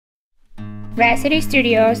Rat City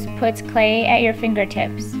Studios puts clay at your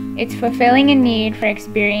fingertips. It's fulfilling a need for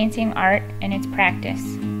experiencing art and its practice.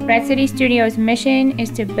 Rat City Studios' mission is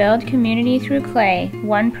to build community through clay,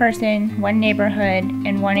 one person, one neighborhood,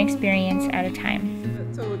 and one experience at a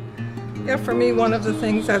time. So, yeah, for me, one of the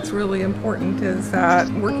things that's really important is that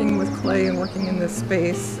working with clay and working in this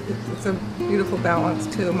space, it's a beautiful balance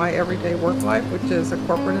to my everyday work life, which is a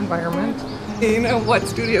corporate environment. You know, what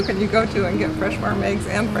studio can you go to and get fresh farm eggs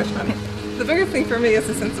and fresh honey? The biggest thing for me is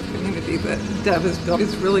the sense of community that Deb has built.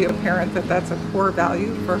 It's really apparent that that's a core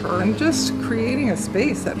value for her. And just creating a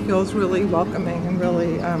space that feels really welcoming and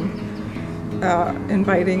really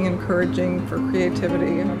inviting, encouraging for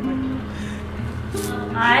creativity.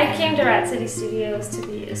 I came to Rat City Studios to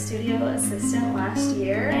be a studio assistant last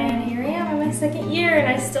year, and here I am in my second year, and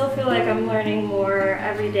I still feel like I'm learning more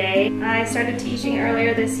every day. I started teaching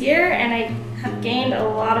earlier this year, and I have gained a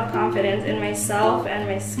lot of confidence in myself and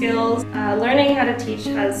my skills. Learning how to teach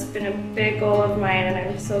has been a big goal of mine, and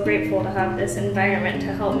I'm so grateful to have this environment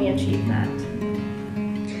to help me achieve that.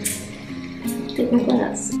 Take my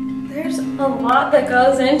class. There's a lot that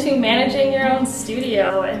goes into managing your own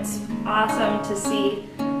studio. It's awesome to see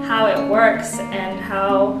how it works and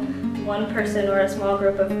how one person or a small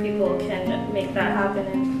group of people can make that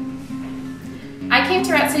happen. I came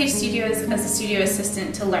to Rat City Studios as a studio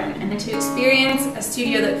assistant to learn and to experience a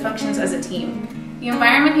studio that functions as a team. The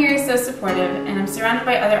environment here is so supportive, and I'm surrounded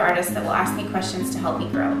by other artists that will ask me questions to help me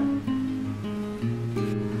grow.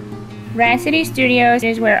 Rat City Studios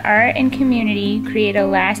is where art and community create a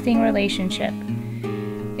lasting relationship.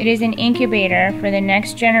 It is an incubator for the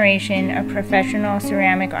next generation of professional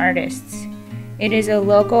ceramic artists. It is a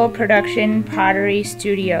local production pottery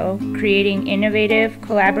studio creating innovative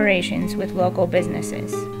collaborations with local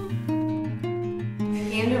businesses. I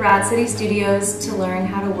came to Rat City Studios to learn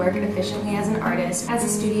how to work efficiently as an artist. As a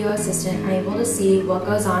studio assistant, I'm able to see what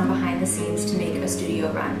goes on behind the scenes to make a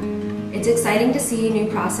studio run. It's exciting to see new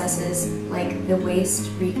processes like the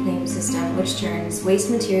waste reclaim system, which turns waste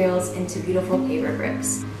materials into beautiful paper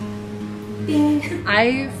bricks. Bing.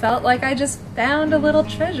 I felt like I just found a little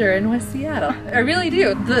treasure in West Seattle. I really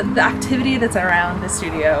do. The activity that's around the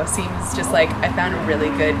studio seems just like I found a really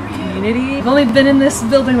good community. I've only been in this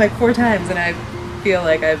building like 4 times, and I feel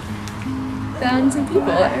like I've found some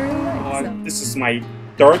people I really like. So. This is my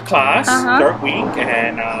 3rd class, 3rd week,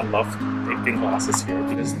 and I love taking classes here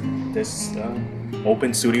because this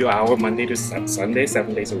open studio hour Monday to Sunday,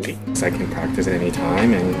 7 days a week. So I can practice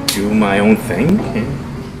anytime and do my own thing.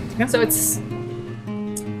 Yeah. So it's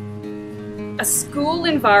a school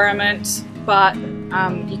environment, but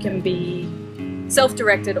you can be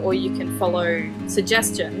self-directed or you can follow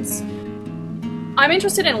suggestions. I'm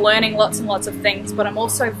interested in learning lots and lots of things, but I'm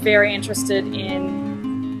also very interested in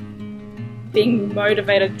being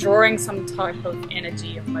motivated, drawing some type of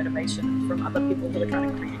energy of motivation from other people who are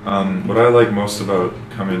trying to create. What I like most about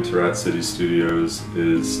coming to Rat City Studios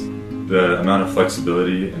is the amount of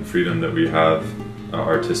flexibility and freedom that we have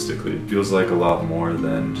artistically. It feels like a lot more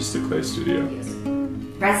than just a clay studio.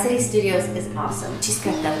 Rat City Studios is awesome. She's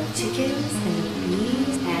got the chickens and the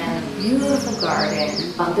bees and a beautiful garden.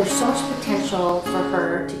 There's so much potential for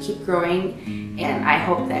her to keep growing, and I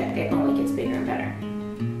hope that it only gets bigger and better.